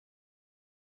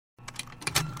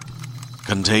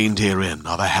Contained herein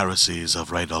are the heresies of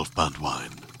Radolf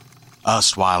Burntwine,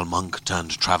 erstwhile monk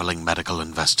turned traveling medical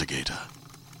investigator.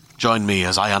 Join me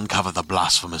as I uncover the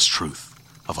blasphemous truth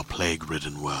of a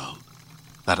plague-ridden world,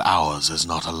 that ours is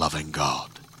not a loving God,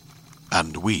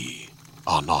 and we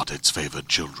are not its favored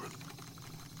children.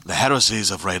 The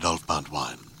heresies of Radolf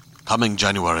Burntwine, coming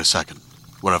January 2nd,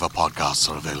 wherever podcasts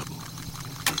are available.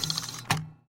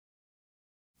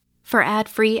 For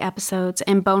ad-free episodes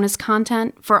and bonus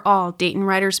content for all Dayton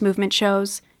Writers Movement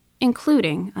shows,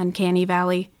 including Uncanny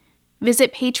Valley,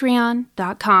 visit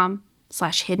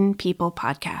patreon.com/Hidden People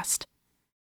Podcast.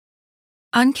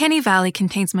 Uncanny Valley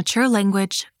contains mature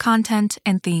language, content,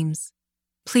 and themes.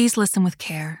 Please listen with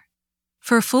care.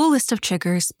 For a full list of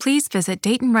triggers, please visit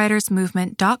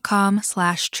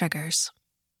DaytonWritersMovement.com/triggers.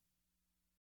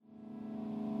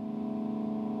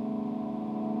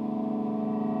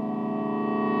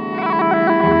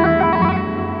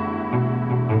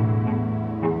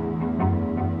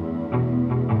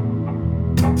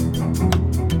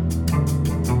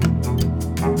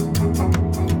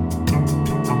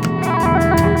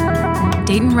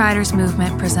 Dayton Writers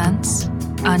Movement presents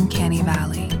Uncanny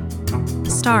Valley.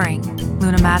 Starring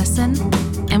Luna Madison,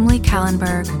 Emily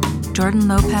Kallenberg, Jordan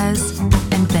Lopez,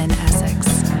 and Ben Essex.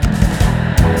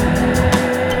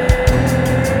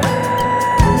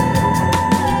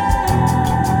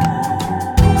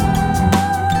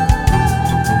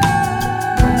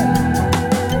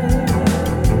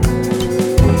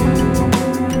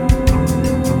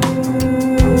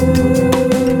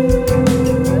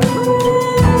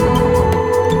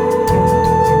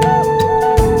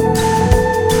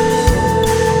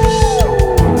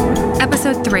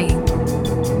 Episode 3.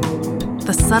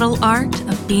 The Subtle Art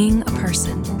of Being a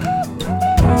Person.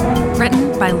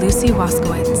 Written by Lucy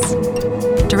Waskowitz.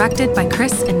 Directed by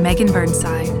Chris and Megan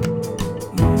Burnside.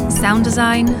 Sound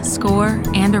design, score,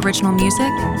 and original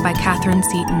music by Catherine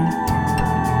Seaton.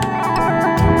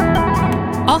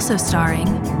 Also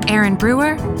starring Aaron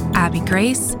Brewer, Abby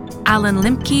Grace, Alan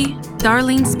Limke,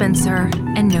 Darlene Spencer,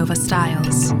 and Nova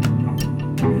Stiles.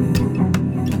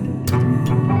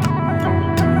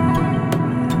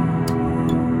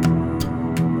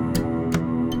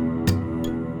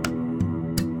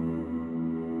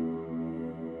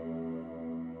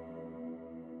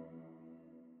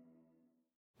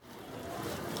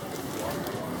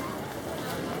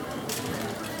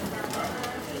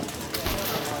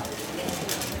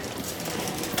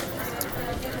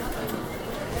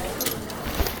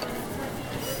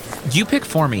 You pick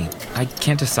for me. I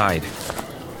can't decide.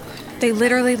 They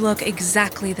literally look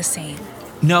exactly the same.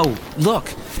 No,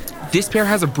 look. This pair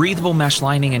has a breathable mesh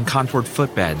lining and contoured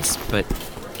footbeds, but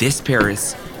this pair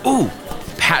is... Ooh!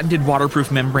 Patented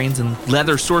waterproof membranes and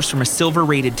leather sourced from a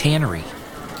silver-rated tannery.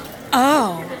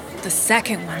 Oh, the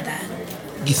second one then.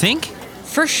 You think?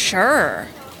 For sure.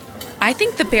 I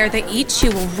think the bear that eats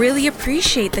you will really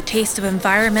appreciate the taste of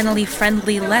environmentally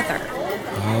friendly leather.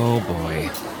 Oh boy.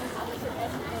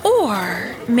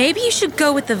 Or maybe you should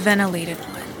go with the ventilated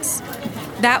ones.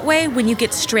 That way, when you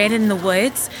get stranded in the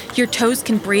woods, your toes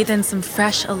can breathe in some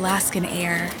fresh Alaskan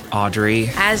air.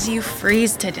 Audrey. As you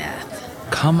freeze to death.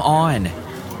 Come on.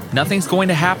 Nothing's going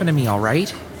to happen to me, all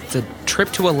right? It's a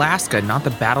trip to Alaska, not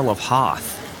the Battle of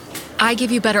Hoth. I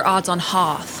give you better odds on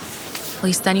Hoth. At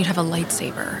least then you'd have a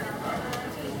lightsaber.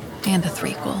 And a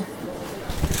threequel.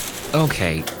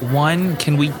 Okay, 1,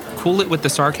 can we cool it with the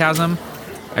sarcasm?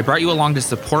 I brought you along to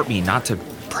support me, not to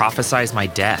prophesize my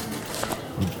death.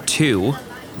 2,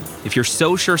 if you're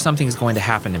so sure something's going to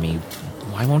happen to me,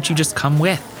 why won't you just come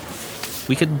with?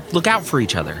 We could look out for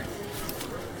each other.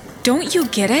 Don't you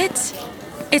get it?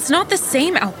 It's not the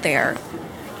same out there.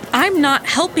 I'm not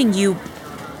helping you,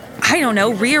 I don't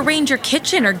know, rearrange your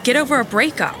kitchen or get over a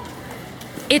breakup.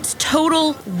 It's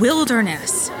total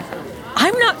wilderness.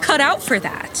 I'm not cut out for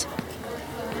that.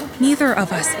 Neither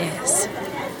of us is.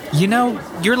 You know,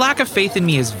 your lack of faith in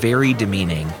me is very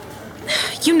demeaning.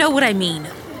 You know what I mean.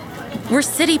 We're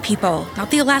city people, not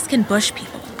the Alaskan bush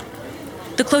people.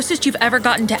 The closest you've ever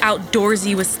gotten to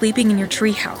outdoorsy was sleeping in your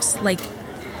treehouse, like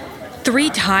 3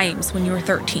 times when you were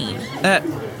 13.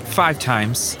 5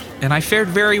 times, and I fared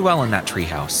very well in that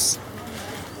treehouse.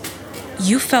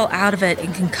 You fell out of it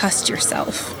and concussed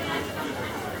yourself.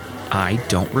 I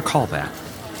don't recall that.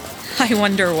 I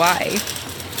wonder why.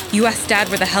 You asked Dad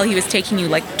where the hell he was taking you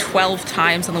like 12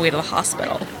 times on the way to the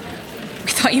hospital. We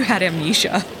thought you had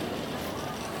amnesia.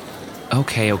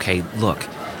 Okay, look.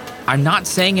 I'm not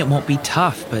saying it won't be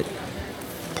tough, but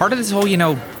part of this whole,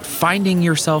 finding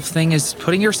yourself thing is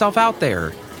putting yourself out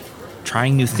there.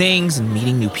 Trying new things and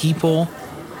meeting new people.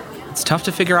 It's tough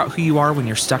to figure out who you are when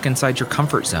you're stuck inside your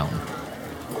comfort zone.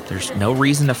 There's no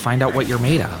reason to find out what you're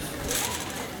made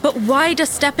of. But why does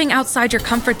stepping outside your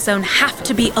comfort zone have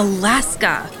to be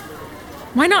Alaska?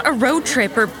 Why not a road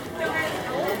trip or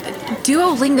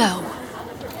Duolingo?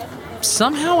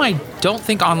 Somehow I don't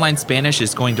think online Spanish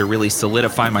is going to really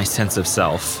solidify my sense of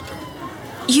self.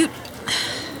 You're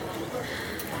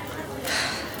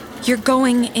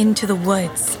going into the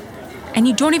woods, and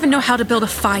you don't even know how to build a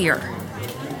fire.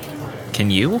 Can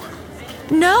you?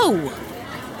 No!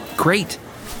 Great.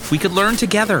 We could learn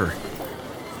together.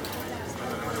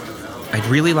 I'd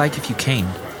really like if you came.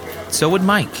 So would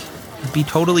Mike. He'd be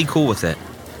totally cool with it.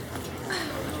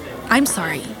 I'm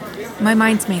sorry. My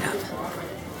mind's made up.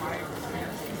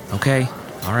 Okay.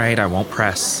 All right, I won't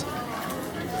press.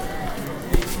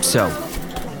 So,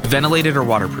 ventilated or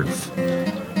waterproof?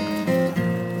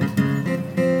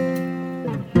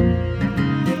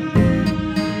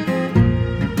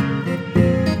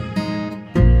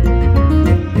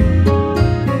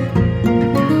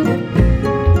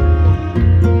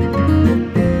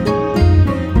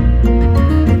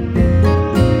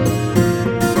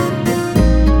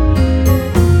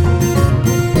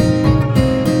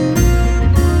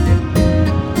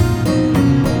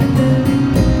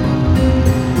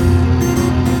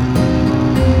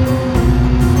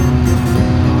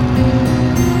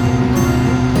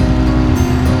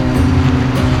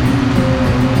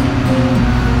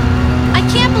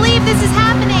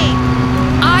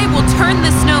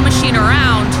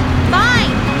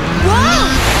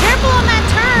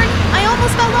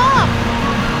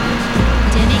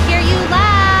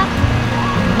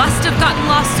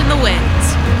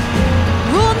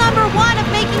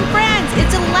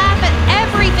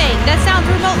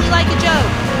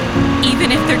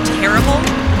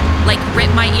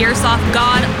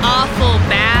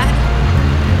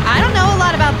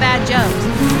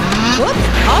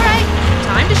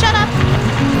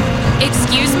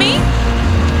 Excuse me?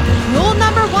 Rule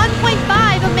number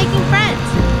 1.5 of making friends.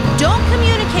 Don't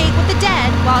communicate with the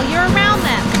dead while you're around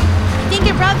them. I think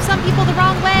it rubs some people the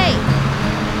wrong way.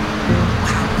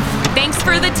 Wow. Thanks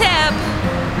for the tip.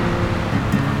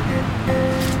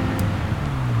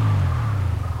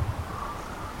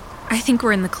 I think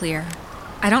we're in the clear.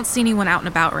 I don't see anyone out and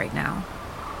about right now.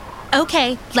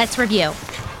 Okay, let's review.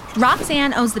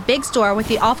 Roxanne owns the big store with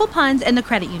the awful puns and the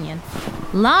credit union.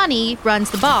 Lonnie runs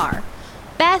the bar.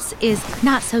 Bess is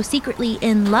not so secretly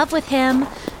in love with him.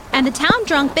 And the town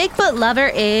drunk Bigfoot lover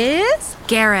is...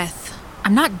 Gareth.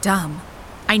 I'm not dumb.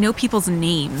 I know people's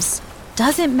names.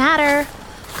 Doesn't matter.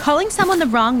 Calling someone the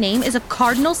wrong name is a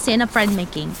cardinal sin of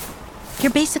friend-making.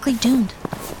 You're basically doomed.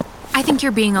 I think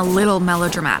you're being a little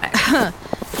melodramatic.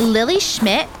 Lily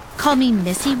Schmidt called me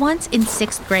Missy once in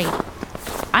 6th grade.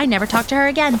 I never talked to her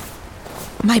again.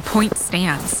 My point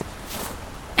stands.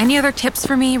 Any other tips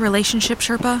for me, relationship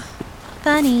Sherpa?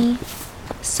 Funny.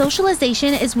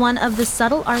 Socialization is one of the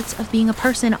subtle arts of being a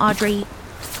person, Audrey.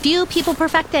 Few people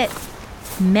perfect it.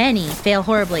 Many fail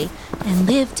horribly and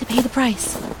live to pay the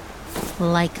price.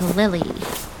 Like Lily.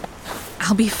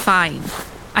 I'll be fine.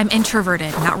 I'm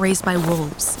introverted, not raised by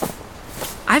wolves.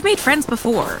 I've made friends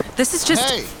before. This is just...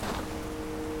 Hey!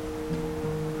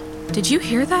 Did you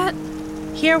hear that?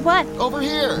 Hear what? Over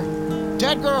here!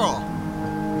 Dead girl!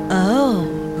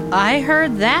 Oh, I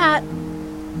heard that.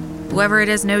 Whoever it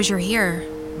is knows you're here.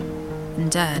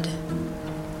 And dead.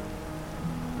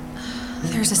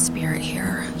 There's a spirit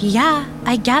here. Yeah,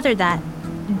 I gathered that.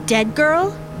 Dead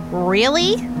girl?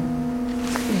 Really?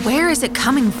 Where is it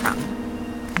coming from?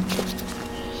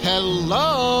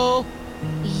 Hello?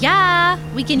 Yeah,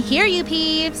 we can hear you,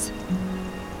 Peeves.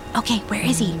 Okay, where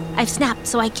is he? I've snapped,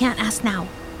 so I can't ask now.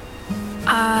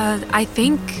 I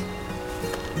think...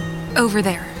 over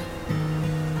there.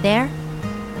 There?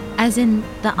 As in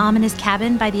the ominous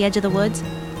cabin by the edge of the woods?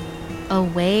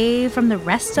 Away from the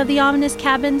rest of the ominous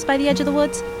cabins by the edge of the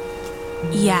woods?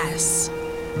 Yes.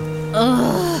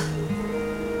 Ugh.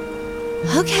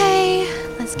 Okay,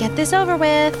 let's get this over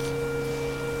with.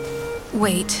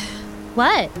 Wait.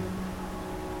 What?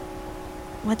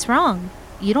 What's wrong?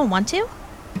 You don't want to?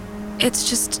 It's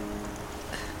just...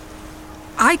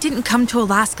 I didn't come to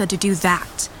Alaska to do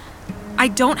that. I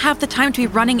don't have the time to be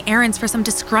running errands for some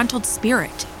disgruntled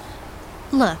spirit.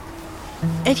 Look,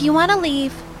 if you want to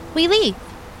leave, we leave.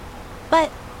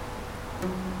 But,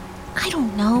 I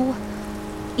don't know.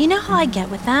 You know how I get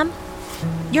with them?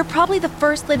 You're probably the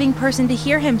first living person to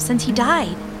hear him since he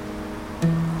died.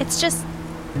 It's just...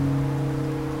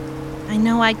 I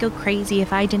know I'd go crazy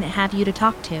if I didn't have you to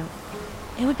talk to.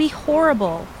 It would be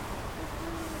horrible.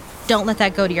 Don't let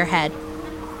that go to your head.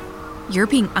 You're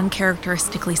being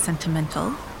uncharacteristically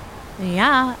sentimental.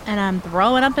 Yeah, and I'm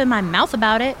throwing up in my mouth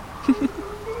about it.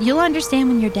 You'll understand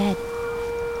when you're dead.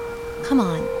 Come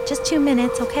on, just 2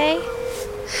 minutes, okay?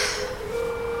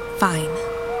 Fine.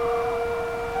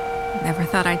 Never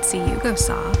thought I'd see you go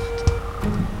soft.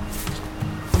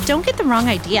 Don't get the wrong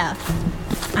idea.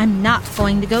 I'm not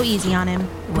going to go easy on him.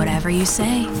 Whatever you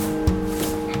say.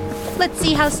 Let's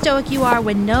see how stoic you are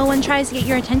when no one tries to get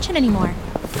your attention anymore.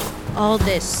 All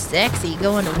this sexy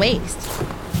going to waste.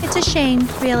 It's a shame,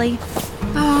 really.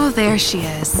 Oh, there she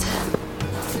is.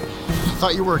 I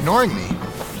thought you were ignoring me.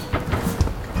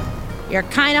 You're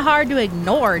kind of hard to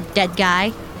ignore, dead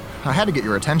guy. I had to get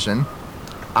your attention.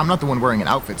 I'm not the one wearing an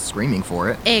outfit screaming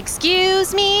for it.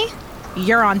 Excuse me?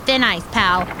 You're on thin ice,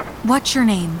 pal. What's your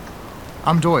name?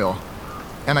 I'm Doyle.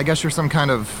 And I guess you're some kind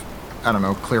of, I don't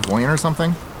know, clairvoyant or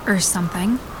something? Or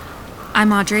something.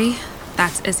 I'm Audrey.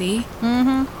 That's Izzy.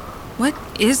 Mm-hmm. What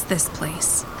is this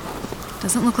place?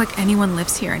 Doesn't look like anyone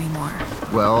lives here anymore.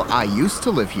 Well, I used to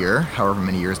live here, however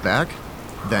many years back.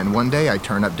 Then one day I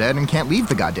turn up dead and can't leave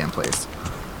the goddamn place.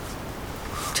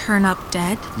 Turn up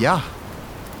dead? Yeah.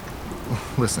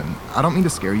 Listen, I don't mean to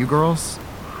scare you girls,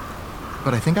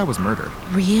 but I think I was murdered.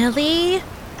 Really?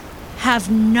 Have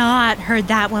not heard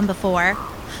that one before.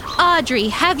 Audrey,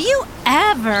 have you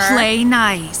ever... Play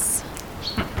nice.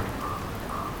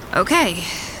 Okay,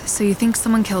 so you think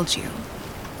someone killed you.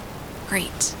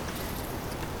 Great.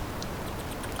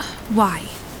 Why?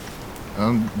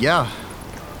 Yeah.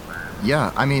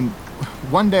 Yeah, I mean,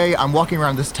 one day I'm walking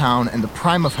around this town in the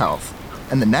prime of health,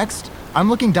 and the next, I'm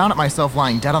looking down at myself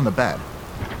lying dead on the bed.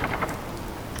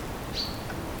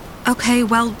 Okay,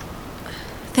 well,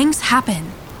 things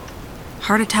happen.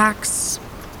 Heart attacks,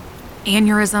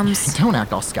 aneurysms. Don't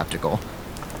act all skeptical.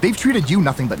 They've treated you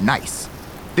nothing but nice.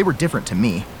 They were different to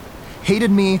me. Hated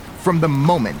me from the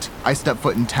moment I stepped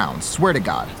foot in town, swear to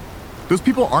God. Those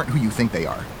people aren't who you think they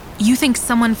are. You think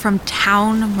someone from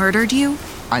town murdered you?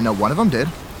 I know one of them did.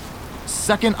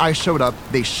 Second I showed up,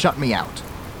 they shut me out.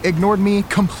 Ignored me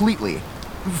completely.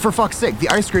 For fuck's sake, the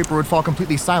ice scraper would fall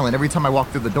completely silent every time I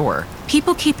walked through the door.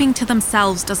 People keeping to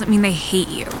themselves doesn't mean they hate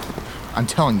you. I'm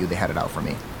telling you, they had it out for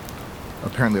me.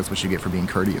 Apparently that's what you get for being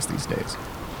courteous these days.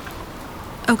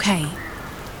 Okay.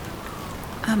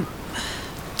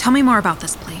 Tell me more about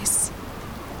this place.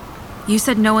 You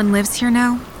said no one lives here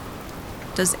now?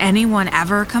 Does anyone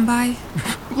ever come by?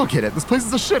 Look at it, this place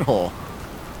is a shithole.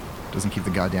 Doesn't keep the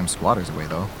goddamn squatters away,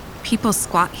 though. People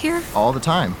squat here? All the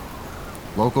time.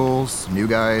 Locals, new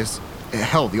guys.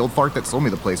 Hell, the old fart that sold me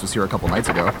the place was here a couple nights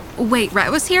ago. Wait,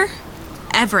 Rhett was here?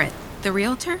 Everett, the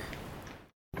realtor?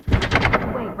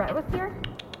 Wait, Rhett was here?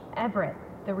 Everett,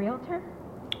 the realtor?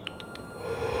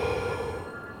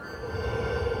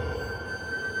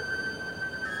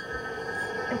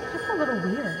 It's just a little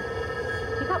weird.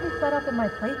 He got me set up in my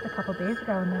place a couple days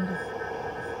ago and then just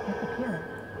disappeared.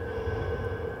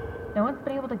 No one's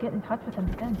been able to get in touch with him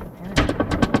since, apparently.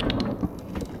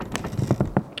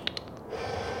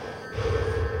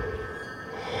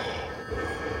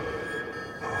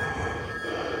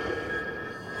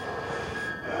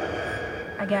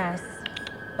 I guess,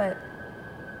 but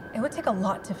it would take a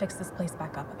lot to fix this place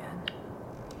back up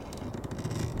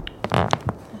again.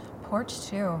 Porch,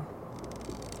 too.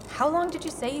 How long did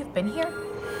you say you've been here?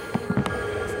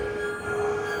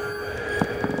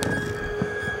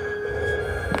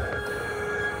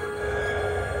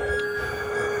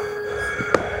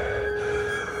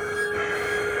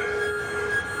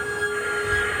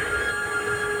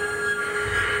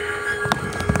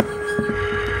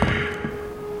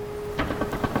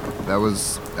 That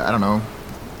was, I don't know,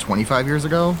 25 years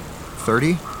ago?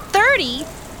 30? 30?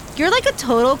 You're like a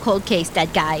total cold case,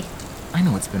 dead guy. I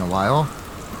know it's been a while.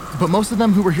 But most of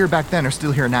them who were here back then are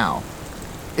still here now.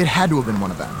 It had to have been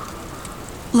one of them.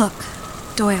 Look,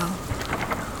 Doyle.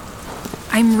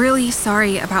 I'm really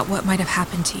sorry about what might have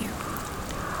happened to you.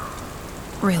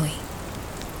 Really.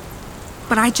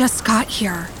 But I just got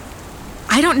here.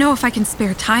 I don't know if I can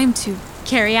spare time to...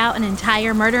 Carry out an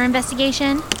entire murder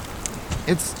investigation?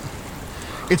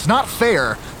 It's not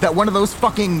fair that one of those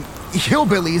fucking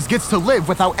hillbillies gets to live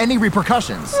without any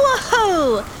repercussions.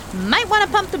 Whoa! Might want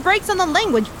to pump the brakes on the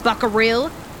language,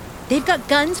 buckaroo. They've got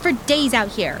guns for days out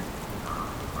here.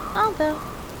 Although,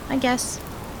 I guess,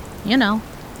 you know.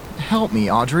 Help me,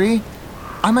 Audrey.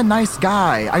 I'm a nice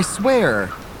guy, I swear.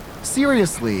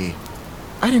 Seriously.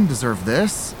 I didn't deserve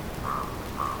this.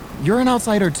 You're an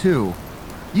outsider too.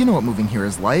 You know what moving here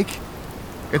is like.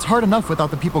 It's hard enough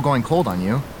without the people going cold on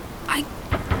you.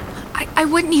 I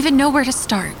wouldn't even know where to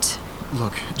start.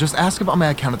 Look, just ask about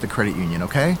my account at the credit union,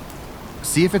 okay?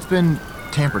 See if it's been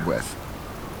tampered with.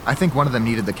 I think one of them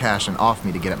needed the cash and offed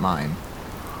me to get at mine.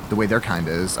 The way their kind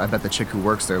is, I bet the chick who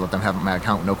works there let them have my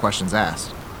account with no questions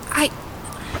asked.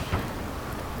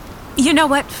 You know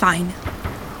what? Fine.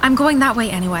 I'm going that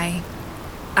way anyway.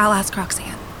 I'll ask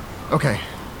Roxanne. Okay,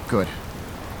 good.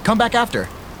 Come back after.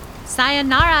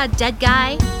 Sayonara, dead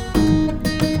guy.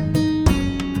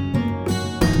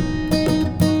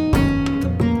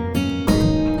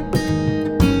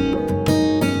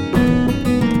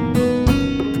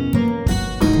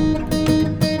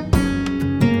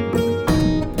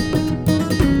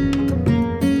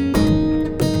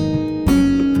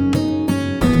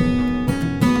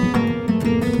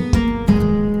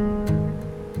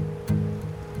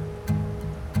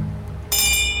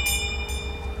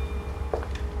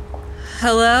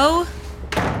 Hello?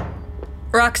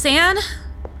 Roxanne?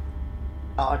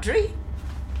 Audrey?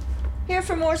 Here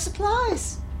for more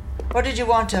supplies? Or did you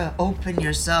want to open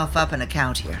yourself up an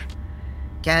account here?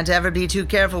 Can't ever be too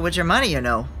careful with your money, you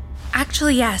know.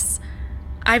 Actually, yes.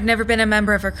 I've never been a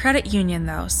member of a credit union,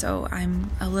 though, so I'm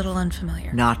a little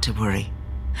unfamiliar. Not to worry.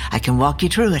 I can walk you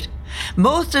through it.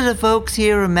 Most of the folks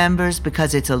here are members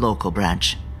because it's a local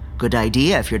branch. Good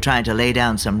idea if you're trying to lay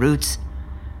down some roots.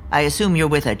 I assume you're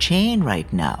with a chain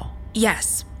right now.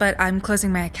 Yes, but I'm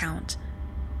closing my account.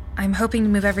 I'm hoping to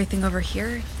move everything over here,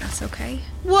 if that's okay.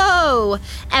 Whoa!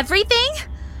 Everything?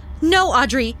 No,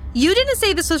 Audrey, you didn't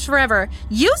say this was forever.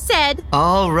 You said...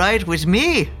 All right with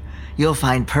me. You'll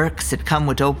find perks that come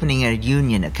with opening a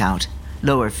union account.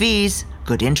 Lower fees,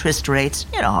 good interest rates,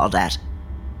 you know, all that.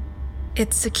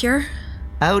 It's secure?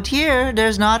 Out here,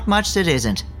 there's not much that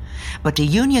isn't. But the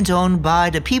union's owned by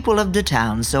the people of the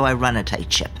town, so I run a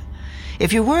tight ship.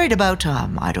 If you're worried about,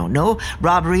 I don't know,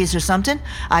 robberies or something,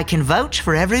 I can vouch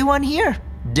for everyone here.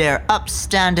 They're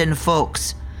upstanding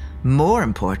folks. More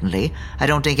importantly, I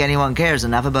don't think anyone cares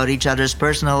enough about each other's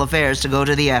personal affairs to go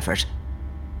to the effort.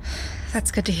 That's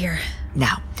good to hear.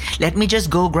 Now, let me just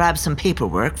go grab some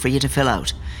paperwork for you to fill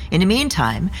out. In the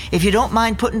meantime, if you don't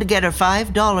mind putting together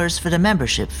 $5 for the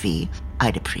membership fee,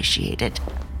 I'd appreciate it.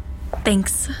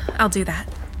 Thanks. I'll do that.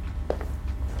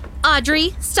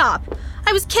 Audrey, stop.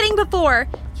 I was kidding before.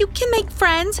 You can make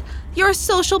friends. You're a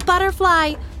social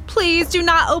butterfly. Please do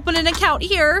not open an account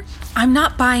here. I'm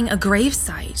not buying a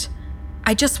gravesite.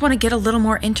 I just want to get a little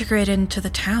more integrated into the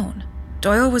town.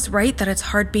 Doyle was right that it's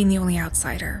hard being the only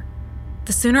outsider.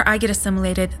 The sooner I get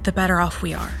assimilated, the better off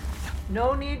we are.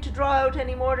 No need to draw out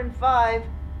any more than 5.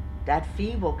 That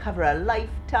fee will cover a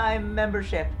lifetime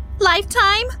membership.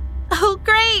 Lifetime? Oh,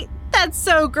 great. That's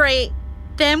so great.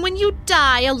 Then when you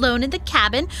die alone in the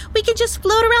cabin, we can just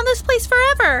float around this place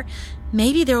forever.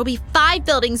 Maybe there will be 5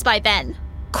 buildings by then.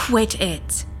 Quit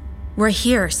it. We're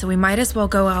here, so we might as well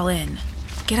go all in.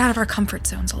 Get out of our comfort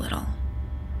zones a little.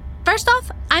 First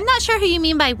off, I'm not sure who you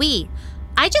mean by we.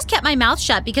 I just kept my mouth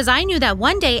shut because I knew that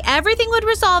one day everything would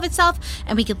resolve itself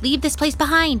and we could leave this place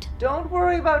behind. Don't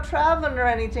worry about traveling or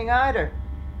anything either.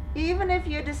 Even if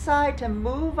you decide to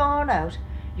move on out,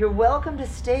 you're welcome to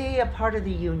stay a part of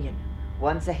the union.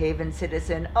 Once a Haven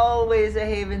citizen, always a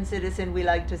Haven citizen, we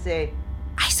like to say.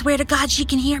 I swear to God she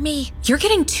can hear me. You're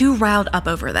getting too riled up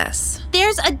over this.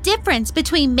 There's a difference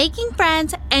between making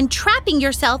friends and trapping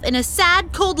yourself in a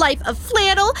sad, cold life of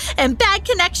flannel and bad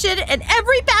connection and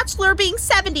every bachelor being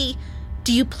 70.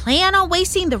 Do you plan on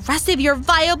wasting the rest of your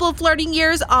viable flirting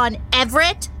years on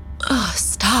Everett? Ugh,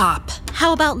 stop.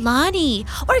 How about Lonnie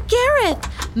or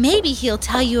Gareth? Maybe he'll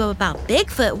tell you about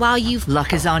Bigfoot while you've...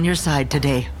 Luck is on your side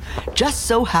today. Just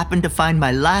so happened to find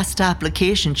my last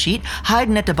application sheet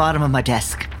hiding at the bottom of my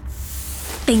desk.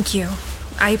 Thank you.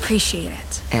 I appreciate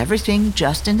it. Everything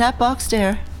just in that box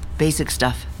there. Basic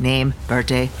stuff. Name,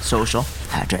 birthday, social,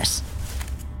 address.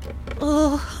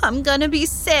 Oh, I'm gonna be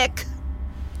sick.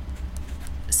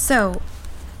 So,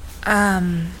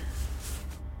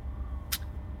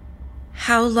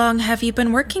 how long have you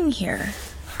been working here?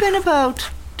 Been about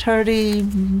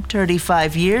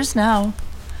 35 years now.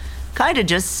 Kinda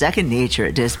just second nature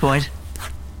at this point.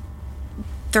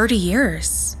 30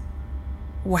 years?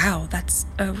 Wow, that's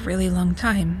a really long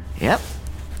time. Yep.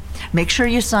 Make sure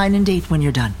you sign and date when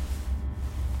you're done.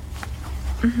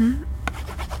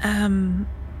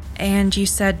 And you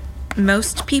said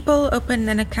most people open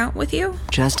an account with you?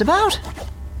 Just about.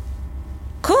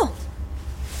 Cool.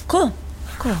 Cool.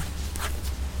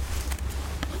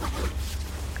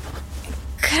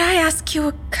 Could I ask you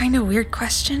a kind of weird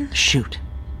question? Shoot.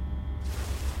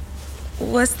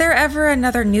 Was there ever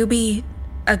another newbie,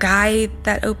 a guy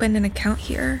that opened an account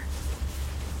here?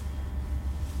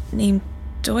 Named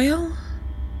Doyle?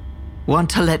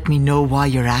 Want to let me know why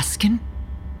you're asking?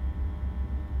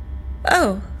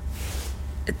 Oh.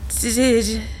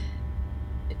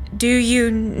 Do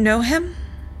you know him?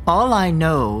 All I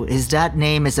know is that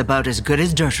name is about as good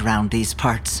as dirt around these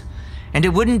parts. And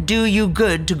it wouldn't do you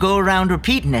good to go around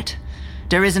repeating it.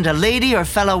 There isn't a lady or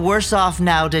fella worse off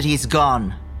now that he's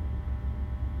gone.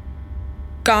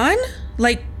 Gone?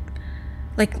 Like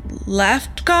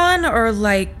left gone or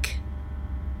like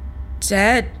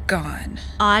dead gone?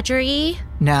 Audrey?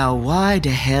 Now, why the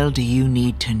hell do you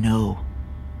need to know?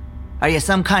 Are you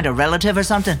some kind of relative or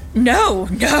something? No.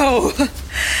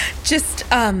 Just,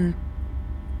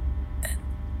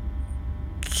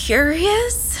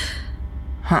 curious?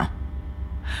 Huh.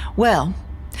 Well,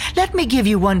 let me give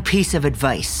you one piece of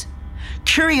advice.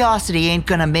 Curiosity ain't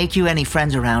gonna make you any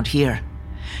friends around here.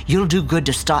 You'll do good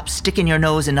to stop sticking your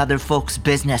nose in other folks'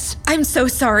 business. I'm so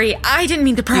sorry. I didn't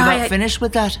mean to pry. You got finished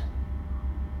with that?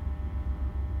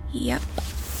 Yep.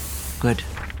 Good.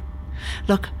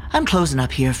 Look, I'm closing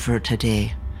up here for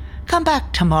today. Come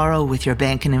back tomorrow with your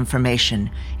banking information,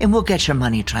 and we'll get your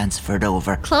money transferred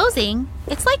over. Closing?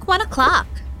 It's like 1 o'clock.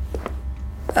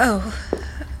 Oh,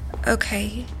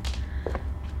 okay.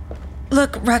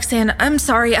 Look, Roxanne, I'm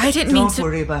sorry. I didn't mean to... Don't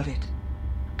worry about it,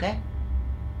 okay?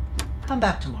 Come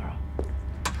back tomorrow.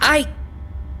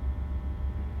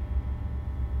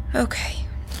 Okay.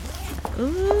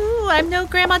 Ooh, I'm no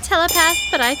grandma telepath,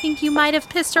 but I think you might have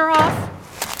pissed her off.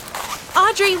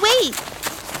 Audrey, wait!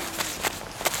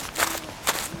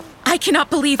 I cannot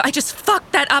believe I just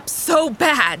fucked that up so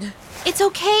bad. It's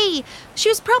okay. She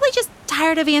was probably just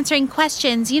tired of answering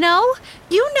questions, you know?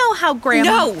 You know how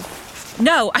grandma...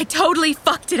 No, I totally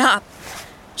fucked it up.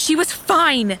 She was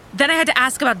fine. Then I had to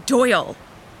ask about Doyle.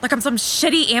 Like I'm some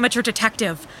shitty amateur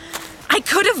detective. I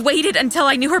could have waited until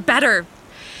I knew her better.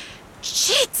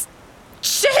 Shit!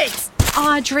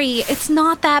 Audrey, it's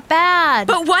not that bad.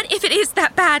 But what if it is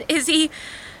that bad, Izzy?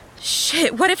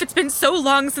 Shit, what if it's been so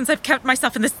long since I've kept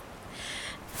myself in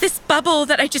this bubble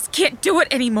that I just can't do it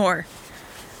anymore?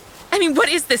 I mean, what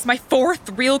is this, my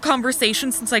 4th real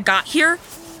conversation since I got here?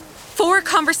 4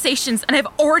 conversations, and I've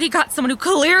already got someone who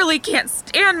clearly can't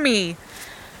stand me.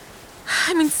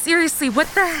 I mean, seriously, what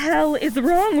the hell is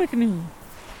wrong with me?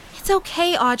 It's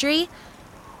okay, Audrey.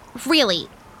 Really,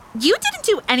 you didn't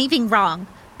do anything wrong.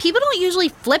 People don't usually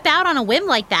flip out on a whim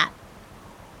like that.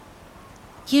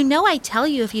 You know I'd tell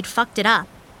you if you'd fucked it up.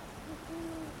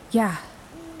 Yeah,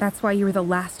 that's why you were the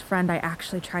last friend I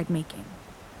actually tried making.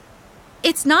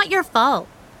 It's not your fault.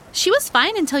 She was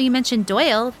fine until you mentioned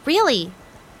Doyle, really.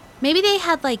 Maybe they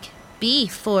had,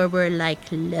 beef or were,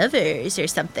 lovers or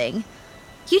something.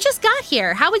 You just got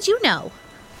here. How would you know?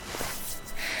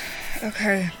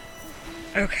 Okay,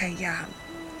 yeah.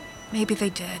 Maybe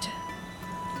they did.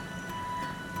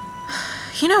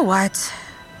 You know what?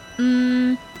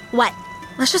 What?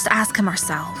 Let's just ask him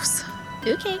ourselves.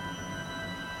 Okay.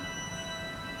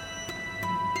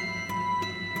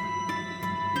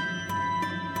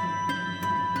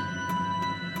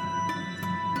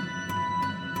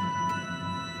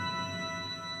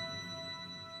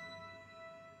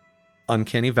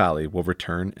 Uncanny Valley will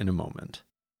return in a moment.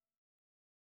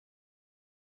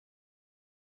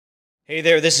 Hey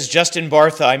there, this is Justin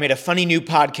Bartha. I made a funny new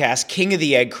podcast, King of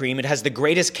the Egg Cream. It has the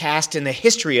greatest cast in the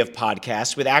history of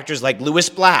podcasts with actors like Louis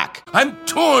Black. I'm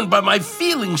torn by my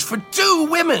feelings for 2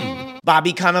 women.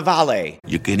 Bobby Cannavale.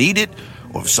 You can eat it,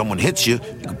 or if someone hits you,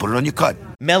 you can put it on your cut.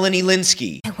 Melanie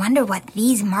Linsky. I wonder what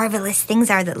these marvelous things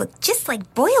are that look just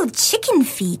like boiled chicken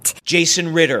feet.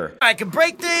 Jason Ritter. I can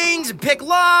break things and pick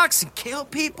locks and kill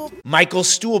people. Michael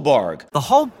Stuhlbarg. The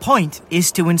whole point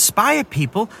is to inspire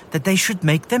people that they should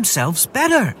make themselves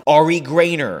better. Ari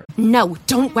Grainer. No,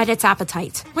 don't whet its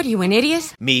appetite. What are you, an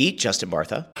idiot? Me, Justin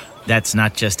Bartha. That's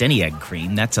not just any egg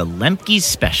cream, that's a Lemke's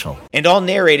special. And all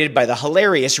narrated by the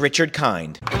hilarious Richard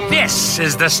Kind. This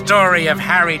is the story of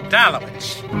Harry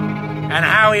Dalowitz and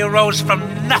how he rose from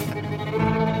nothing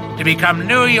to become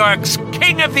New York's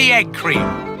King of the Egg Cream.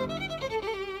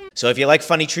 So if you like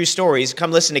funny true stories, come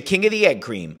listen to King of the Egg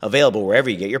Cream, available wherever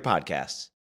you get your podcasts.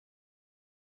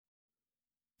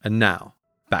 And now,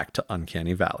 back to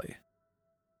Uncanny Valley.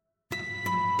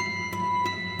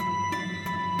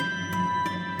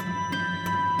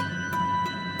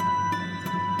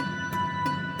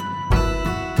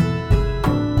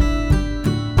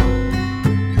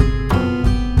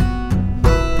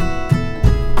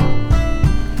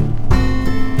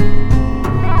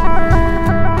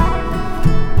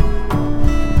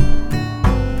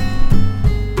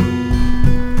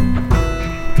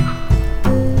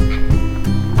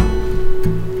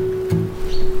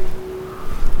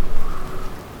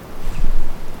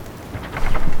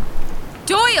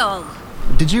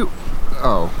 Did you...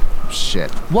 Oh,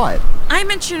 shit. What? I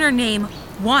mentioned her name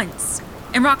once,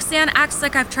 and Roxanne acts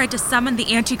like I've tried to summon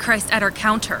the Antichrist at her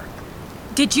counter.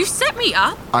 Did you set me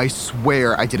up? I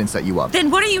swear I didn't set you up.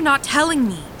 Then what are you not telling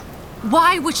me?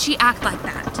 Why would she act like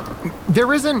that?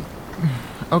 There isn't...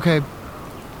 Okay.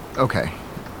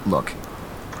 Look,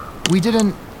 we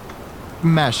didn't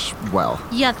mesh well.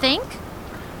 You think?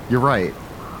 You're right.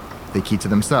 They keep to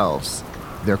themselves.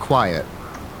 They're quiet.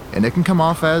 And it can come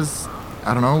off as,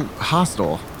 I don't know,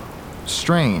 hostile.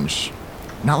 Strange.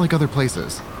 Not like other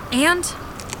places. And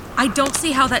I don't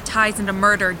see how that ties into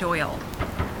murder, Doyle.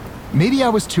 Maybe I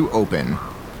was too open,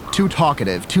 too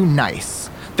talkative, too nice.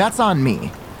 That's on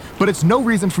me. But it's no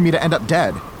reason for me to end up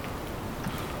dead.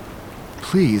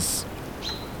 Please.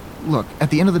 Look, at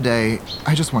the end of the day,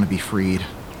 I just want to be freed.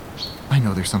 I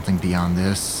know there's something beyond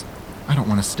this. I don't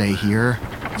want to stay here.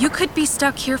 You could be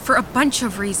stuck here for a bunch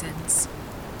of reasons.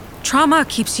 Trauma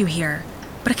keeps you here,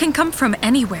 but it can come from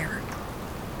anywhere.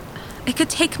 It could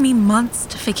take me months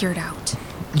to figure it out.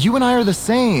 You and I are the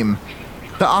same.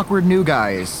 The awkward new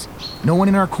guys. No one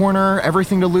in our corner,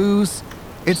 everything to lose.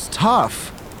 It's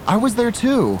tough. I was there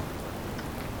too.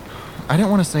 I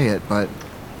didn't want to say it, but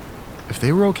if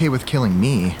they were okay with killing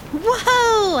me...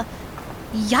 Whoa!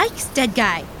 Yikes, dead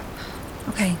guy.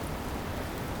 Okay.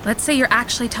 Let's say you're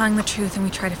actually telling the truth and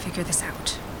we try to figure this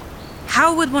out.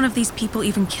 How would one of these people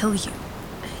even kill you?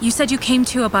 You said you came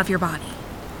to above your body.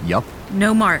 Yup.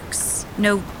 No marks.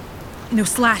 No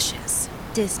slashes.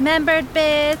 Dismembered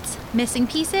bits, missing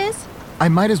pieces? I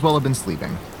might as well have been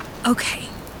sleeping. Okay,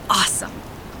 awesome.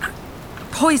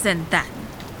 Poison, then.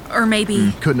 Or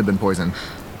maybe... Couldn't have been poison.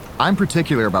 I'm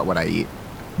particular about what I eat.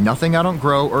 Nothing I don't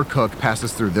grow or cook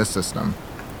passes through this system.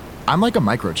 I'm like a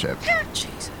microchip.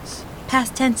 Jesus.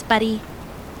 Past tense, buddy.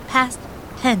 Past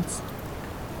tense.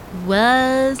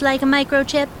 Was like a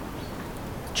microchip.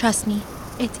 Trust me,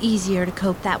 it's easier to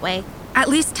cope that way. At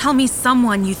least tell me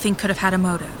someone you think could have had a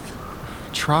motive.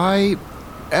 Try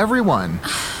everyone.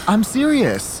 I'm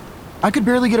serious. I could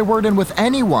barely get a word in with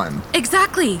anyone.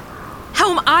 Exactly.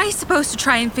 How am I supposed to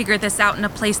try and figure this out in a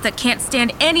place that can't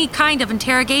stand any kind of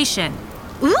interrogation?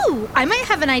 Ooh, I might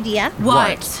have an idea.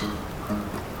 What?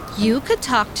 You could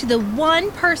talk to the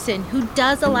one person who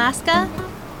does Alaska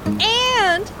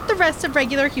and the rest of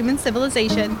regular human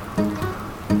civilization.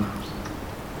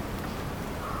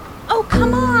 Oh,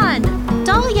 come on!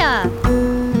 Dahlia!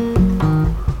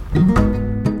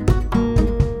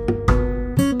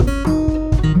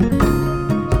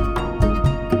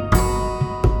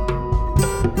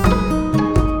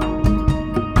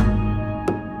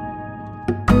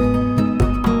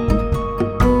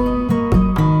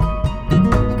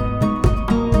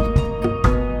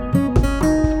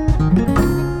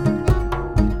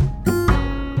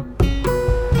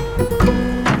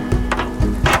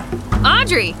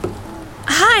 Audrey!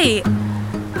 Hi!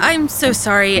 I'm so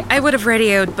sorry. I would have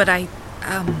radioed, but I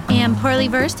am poorly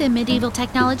versed in medieval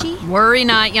technology. Worry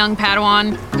not, young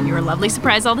Padawan. You're a lovely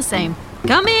surprise all the same.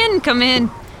 Come in, come in.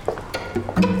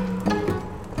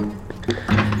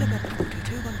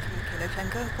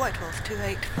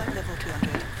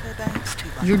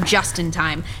 You're just in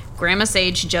time. Grandma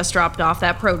Sage just dropped off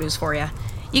that produce for you.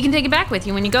 You can take it back with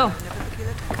you when you go.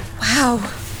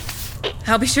 Wow.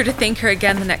 I'll be sure to thank her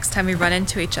again the next time we run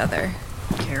into each other.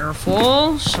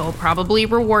 Careful. She'll probably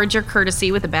reward your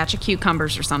courtesy with a batch of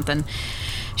cucumbers or something.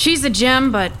 She's a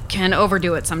gem, but can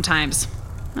overdo it sometimes.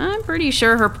 I'm pretty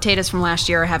sure her potatoes from last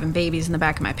year are having babies in the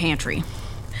back of my pantry.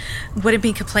 Wouldn't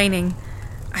be complaining.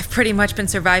 I've pretty much been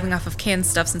surviving off of canned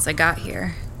stuff since I got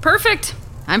here. Perfect.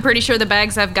 I'm pretty sure the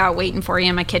bags I've got waiting for you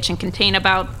in my kitchen contain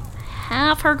about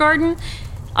half her garden.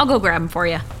 I'll go grab them for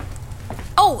you.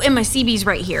 Oh, and my CB's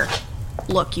right here.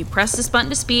 Look, you press this button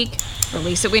to speak,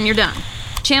 release it when you're done.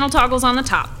 Channel toggle's on the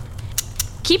top.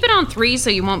 Keep it on 3 so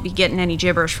you won't be getting any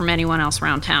gibberish from anyone else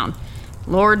around town.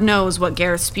 Lord knows what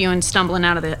Gareth's spewing stumbling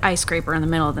out of the ice scraper in the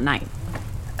middle of the night.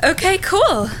 Okay,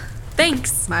 cool.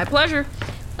 Thanks. My pleasure.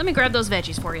 Let me grab those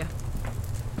veggies for you.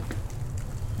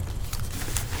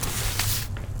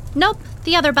 Nope,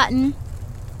 the other button.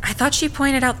 I thought she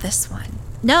pointed out this one.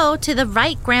 No, to the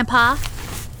right, Grandpa.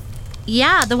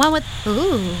 Yeah, the one with...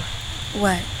 Ooh.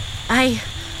 What?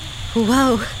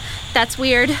 Whoa, that's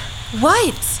weird.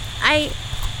 What?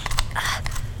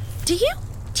 Do you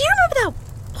remember that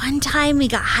one time we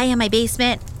got high in my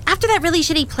basement? After that really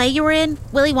shitty play you were in,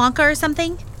 Willy Wonka or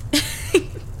something?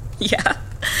 Yeah.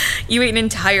 You ate an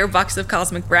entire box of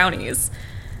cosmic brownies.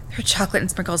 There are chocolate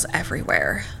and sprinkles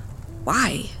everywhere.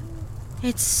 Why?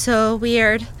 It's so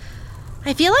weird.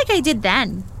 I feel like I did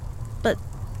then, but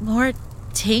more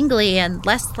tingly and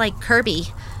less like Kirby.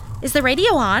 Is the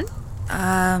radio on?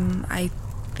 I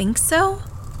think so.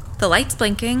 The light's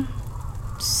blinking.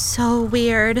 So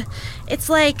weird. It's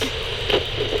like...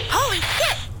 Holy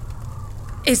shit!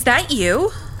 Is that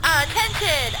you?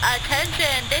 Attention!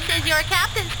 This is your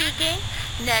captain speaking.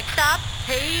 Next stop,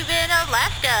 Haven,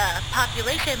 Alaska.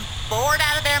 Population bored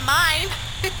out of their mind.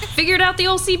 Figured out the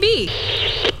old CB.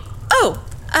 Oh,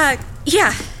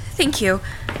 yeah, thank you.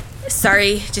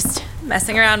 Sorry, just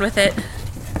messing around with it.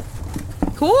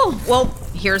 Cool. Well,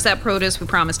 here's that produce we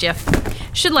promised you.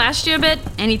 Should last you a bit.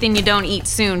 Anything you don't eat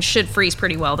soon should freeze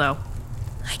pretty well, though.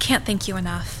 I can't thank you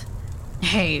enough.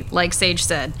 Hey, like Sage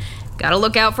said, gotta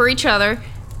look out for each other.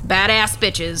 Badass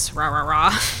bitches. Rah, rah,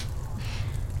 rah.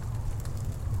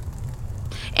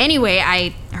 Anyway, I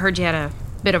heard you had a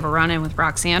bit of a run-in with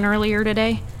Roxanne earlier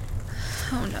today.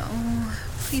 Oh no.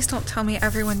 Please don't tell me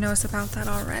everyone knows about that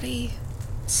already.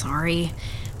 Sorry.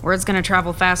 Word's gonna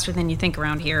travel faster than you think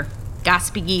around here.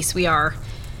 Gossipy geese we are.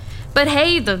 But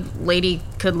hey, the lady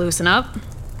could loosen up.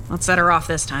 Let's set her off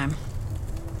this time.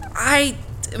 I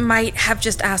might have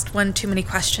just asked one too many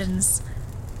questions.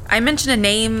 I mentioned a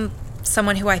name,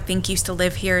 someone who I think used to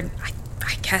live here.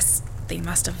 I guess they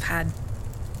must have had,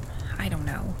 I don't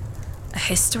know, a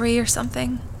history or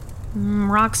something.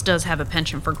 Rox does have a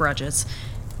penchant for grudges.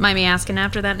 Mind me asking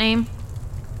after that name?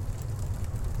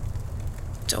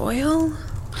 Doyle?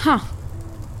 Huh.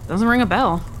 Doesn't ring a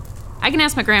bell. I can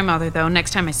ask my grandmother, though,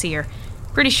 next time I see her.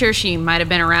 Pretty sure she might have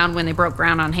been around when they broke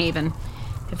ground on Haven.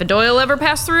 If a Doyle ever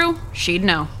passed through, she'd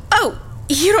know. Oh,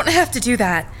 you don't have to do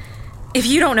that. If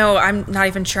you don't know, I'm not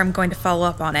even sure I'm going to follow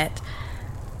up on it.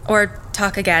 Or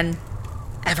talk again.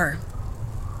 Ever.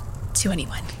 To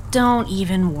anyone. Don't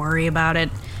even worry about it.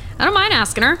 I don't mind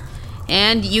asking her.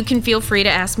 And you can feel free to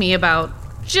ask me about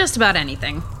just about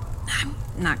anything. I'm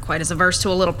not quite as averse to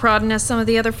a little prodding as some of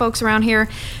the other folks around here.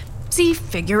 See,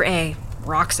 figure A.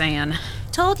 Roxanne.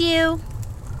 Told you.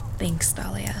 Thanks,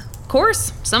 Thalia. Of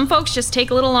course, some folks just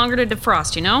take a little longer to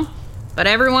defrost, you know? But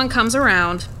everyone comes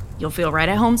around. You'll feel right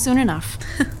at home soon enough.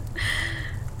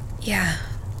 Yeah,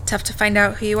 tough to find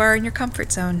out who you are in your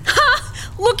comfort zone.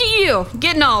 Ha! Look at you,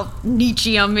 getting all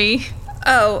Nietzsche on me.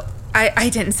 Oh, I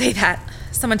didn't say that.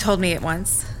 Someone told me it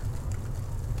once.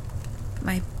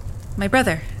 My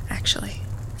brother, actually.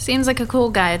 Seems like a cool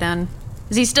guy, then.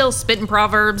 Is he still spitting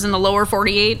proverbs in the lower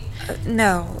 48?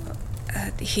 No.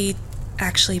 He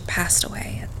actually passed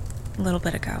away a little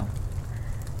bit ago.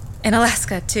 In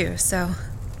Alaska, too, so...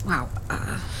 Wow,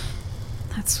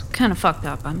 that's kind of fucked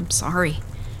up. I'm sorry.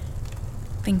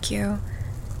 Thank you.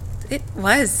 It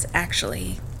was,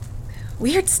 actually.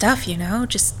 Weird stuff, you know?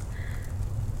 Just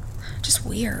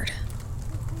weird.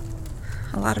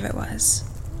 A lot of it was.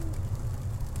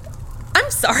 I'm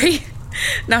sorry.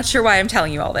 Not sure why I'm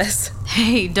telling you all this.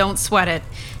 Hey, don't sweat it.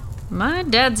 My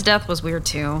dad's death was weird,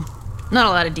 too. Not a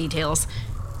lot of details.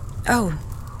 Oh,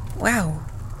 wow.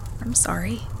 I'm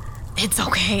sorry. It's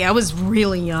okay, I was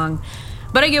really young.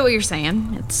 But I get what you're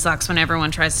saying. It sucks when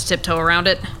everyone tries to tiptoe around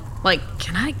it. Like,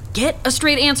 can I get a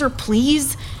straight answer,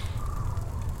 please?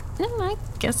 I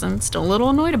guess I'm still a little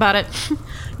annoyed about it.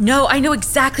 No, I know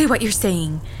exactly what you're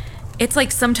saying. It's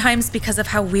like sometimes because of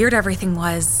how weird everything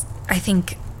was, I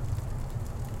think...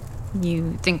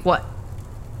 You think what?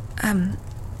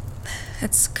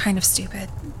 It's kind of stupid.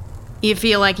 You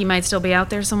feel like he might still be out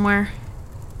there somewhere?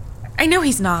 I know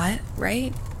he's not,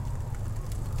 right?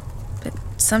 But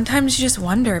sometimes you just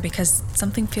wonder because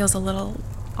something feels a little...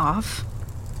 Off?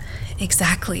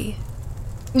 Exactly.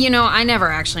 You know, I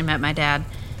never actually met my dad,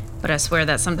 but I swear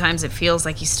that sometimes it feels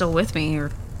like he's still with me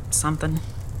or something.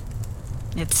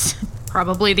 It's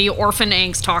probably the orphan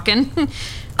angst talking.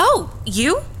 Oh,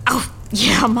 you? Oh,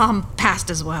 yeah, Mom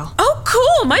passed as well. Oh,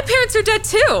 cool! My parents are dead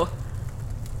too!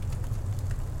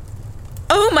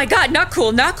 Oh my god, not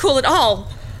cool at all!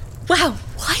 Wow,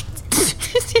 what?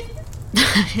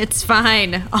 It's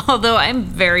fine, although I'm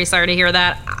very sorry to hear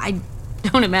that. I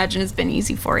don't imagine it's been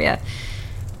easy for you.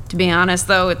 To be honest,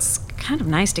 though, it's kind of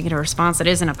nice to get a response that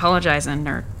isn't apologizing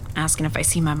or asking if I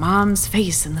see my mom's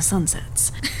face in the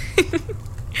sunsets.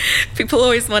 People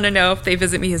always want to know if they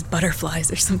visit me as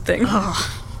butterflies or something.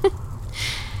 Oh.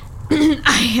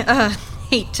 I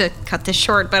hate to cut this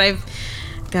short, but I've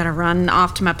got to run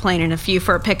off to my plane in a few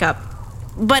for a pickup.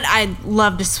 But I'd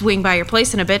love to swing by your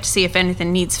place in a bit to see if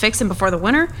anything needs fixing before the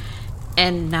winter.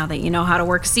 And now that you know how to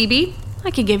work a CB,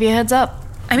 I could give you a heads up.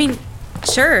 I mean,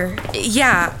 sure.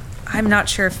 Yeah, I'm not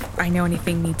sure if I know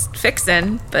anything needs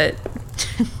fixing, but...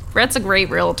 Brett's a great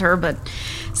realtor, but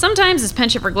sometimes his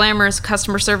penchant for glamorous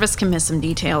customer service can miss some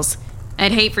details.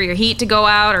 I'd hate for your heat to go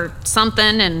out or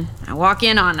something, and I walk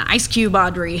in on Ice Cube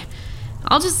Audrey.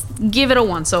 I'll just give it a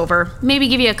once-over. Maybe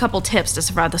give you a couple tips to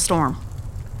survive the storm.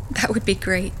 That would be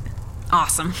great.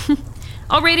 Awesome.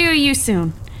 I'll radio you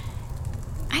soon.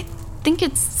 I think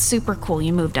it's super cool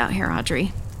you moved out here,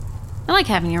 Audrey. I like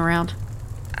having you around.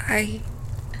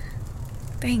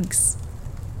 Thanks.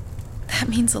 That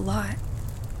means a lot.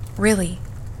 Really.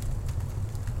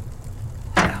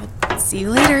 See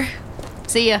you later.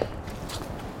 See ya.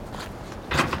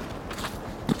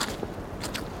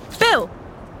 Boo!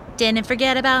 Didn't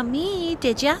forget about me,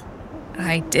 did ya?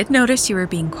 I did notice you were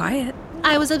being quiet.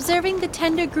 I was observing the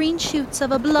tender green shoots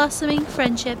of a blossoming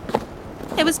friendship.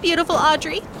 It was beautiful,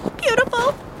 Audrey.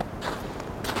 Beautiful.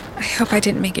 I hope I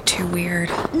didn't make it too weird.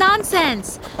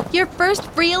 Nonsense! Your first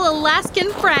real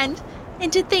Alaskan friend.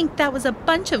 And to think that was a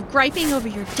bunch of griping over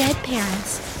your dead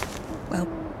parents. Well,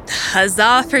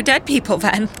 huzzah for dead people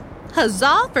then.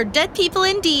 Huzzah for dead people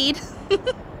indeed.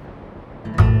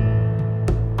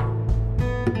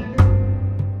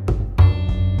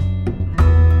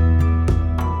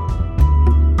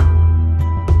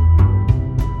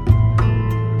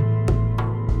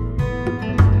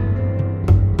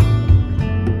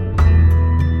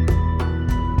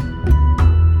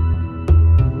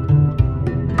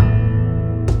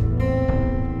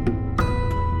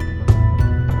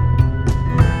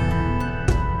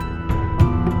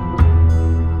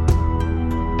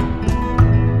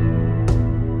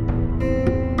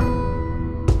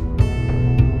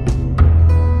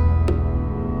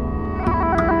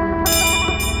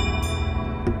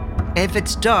 If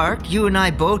it's dark, you and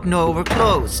I both know we're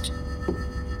closed.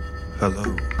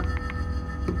 Hello,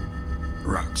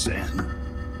 Roxanne.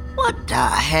 What the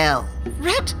hell?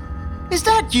 Rhett? Is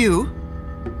that you?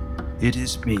 It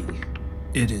is me.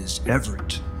 It is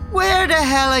Everett. Where the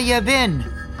hell have you been?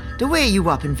 The way you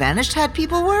up and vanished had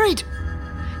people worried.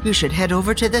 You should head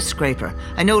over to the scraper.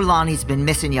 I know Lonnie's been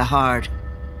missing you hard.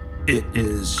 It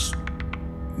is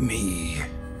me.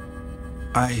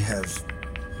 I have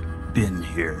been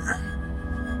here.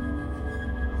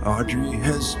 Audrey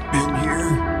has been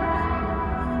here.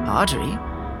 Audrey?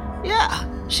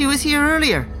 Yeah, she was here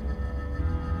earlier.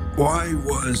 Why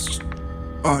was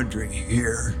Audrey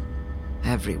here?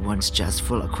 Everyone's just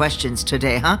full of questions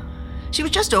today, huh? She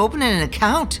was just opening an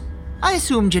account. I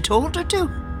assumed you told her to.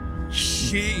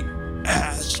 She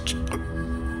asked.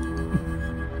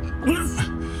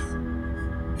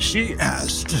 She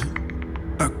asked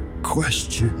a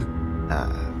question.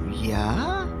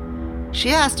 Yeah?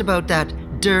 She asked about that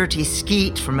dirty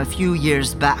skeet from a few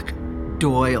years back.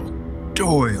 Doyle.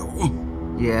 Doyle?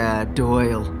 Yeah,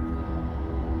 Doyle.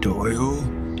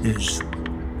 Doyle is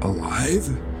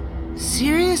alive?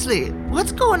 Seriously,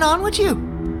 what's going on with you?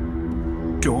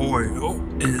 Doyle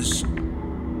is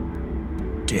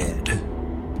dead.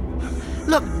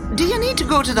 Look, do you need to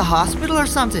go to the hospital or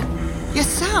something? You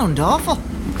sound awful.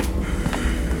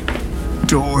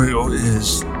 Doyle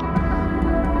is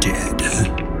dead.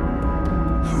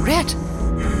 Rhett,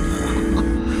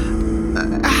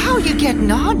 how are you getting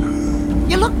on?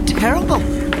 You look terrible.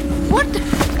 What?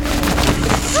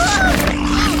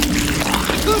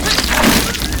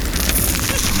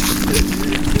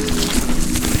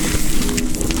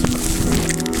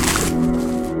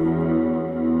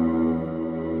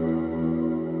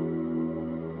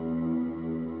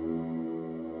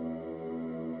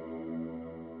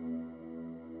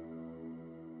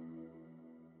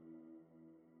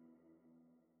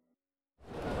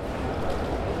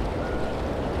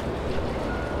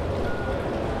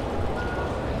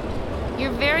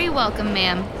 You're very welcome,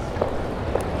 ma'am.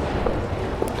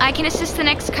 I can assist the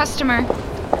next customer.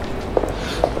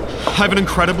 I have an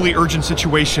incredibly urgent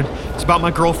situation. It's about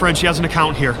my girlfriend. She has an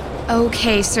account here.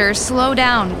 Okay, sir, slow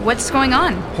down. What's going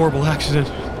on? Horrible accident.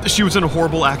 She was in a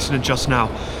horrible accident just now.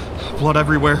 Blood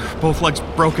everywhere, both legs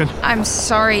broken. I'm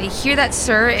sorry to hear that,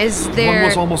 sir. Is there... One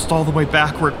was almost all the way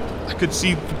backward. I could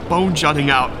see the bone jutting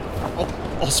out.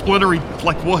 All splintery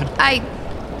like wood.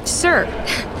 Sir,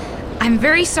 I'm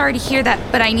very sorry to hear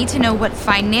that, but I need to know what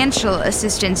financial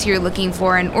assistance you're looking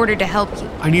for in order to help you.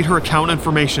 I need her account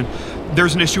information.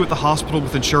 There's an issue at the hospital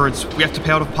with insurance. We have to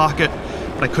pay out of pocket,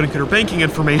 but I couldn't get her banking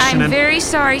information. I'm very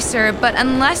sorry, sir, but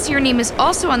unless your name is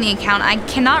also on the account, I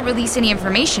cannot release any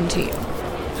information to you.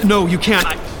 No, you can't.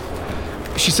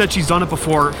 She said she's done it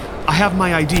before. I have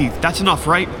my ID. That's enough,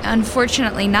 right?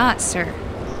 Unfortunately not, sir.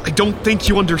 I don't think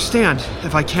you understand.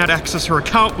 If I can't access her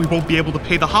account, we won't be able to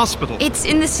pay the hospital. It's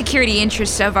in the security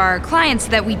interests of our clients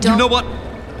that we don't... You know what?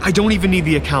 I don't even need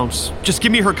the accounts. Just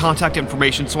give me her contact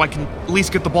information so I can at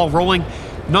least get the ball rolling.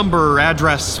 Number,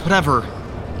 address, whatever.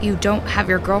 You don't have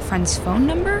your girlfriend's phone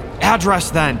number? Address,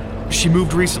 then. She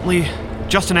moved recently.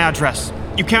 Just an address.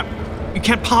 You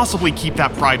can't possibly keep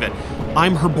that private.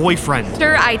 I'm her boyfriend.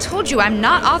 Sir, I told you I'm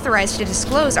not authorized to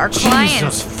disclose our clients.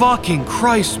 Jesus fucking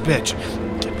Christ, bitch.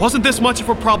 Wasn't this much of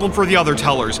a problem for the other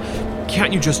tellers?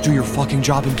 Can't you just do your fucking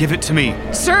job and give it to me?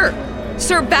 Sir,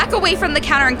 back away from the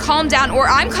counter and calm down, or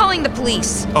I'm calling the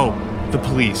police. Oh, the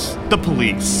police. The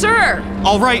police. Sir!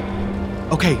 All right.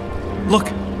 Okay,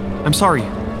 look, I'm sorry.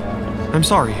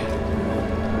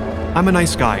 I'm a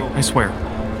nice guy, I swear.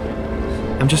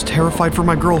 I'm just terrified for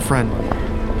my girlfriend.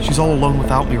 She's all alone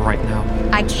without me right now.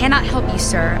 I cannot help you,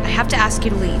 sir. I have to ask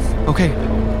you to leave. Okay,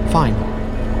 fine.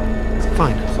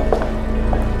 Fine.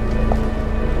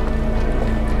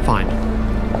 Fine.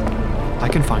 I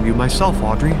can find you myself,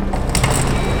 Audrey.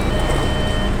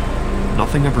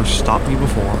 Nothing ever stopped me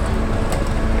before.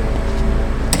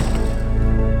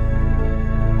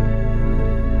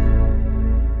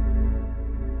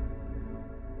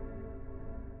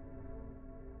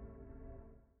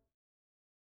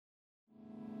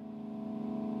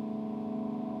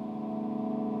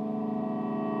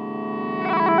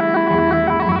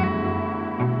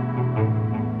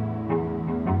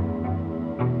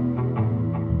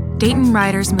 Dayton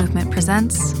Writers Movement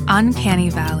presents Uncanny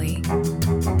Valley.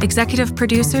 Executive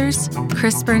producers,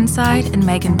 Chris Burnside and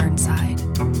Megan Burnside.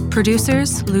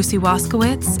 Producers, Lucy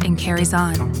Waskowitz and Carrie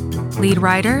Zahn. Lead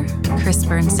writer, Chris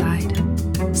Burnside.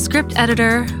 Script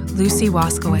editor, Lucy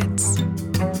Waskowitz.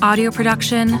 Audio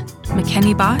production,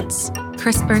 McKenny Botts,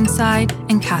 Chris Burnside,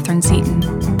 and Catherine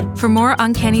Seaton. For more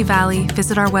Uncanny Valley,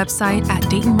 visit our website at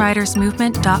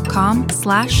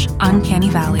DaytonWritersMovement.com/Uncanny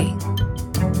Valley.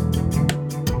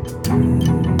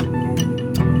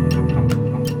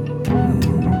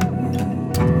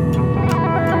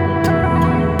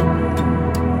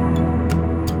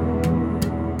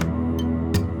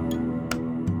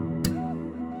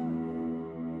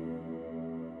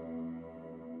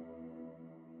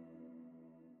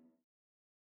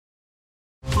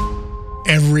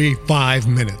 Every 5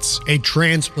 minutes, a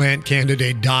transplant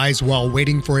candidate dies while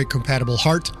waiting for a compatible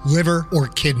heart, liver, or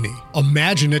kidney.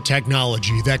 Imagine a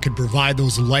technology that could provide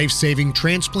those life-saving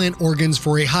transplant organs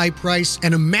for a high price,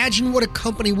 and imagine what a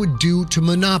company would do to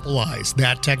monopolize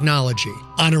that technology.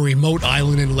 On a remote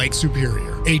island in Lake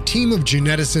Superior, a team of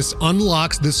geneticists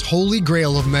unlocks this holy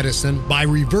grail of medicine by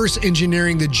reverse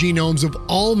engineering the genomes of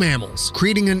all mammals,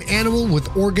 creating an animal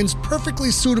with organs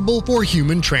perfectly suitable for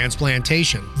human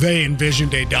transplantation. They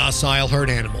envisioned a docile herd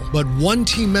animal, but one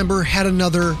team member had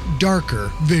another,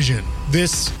 darker vision.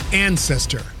 This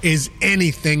ancestor is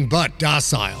anything but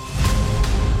docile.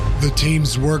 The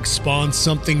team's work spawned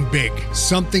something big,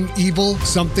 something evil,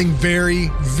 something very,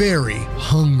 very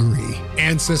hungry.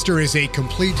 Ancestor is a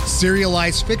complete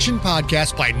serialized fiction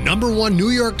podcast by #1 New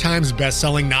York Times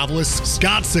bestselling novelist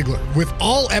Scott Sigler, with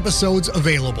all episodes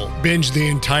available. Binge the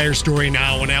entire story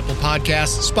now on Apple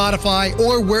Podcasts, Spotify,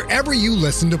 or wherever you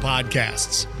listen to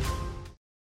podcasts.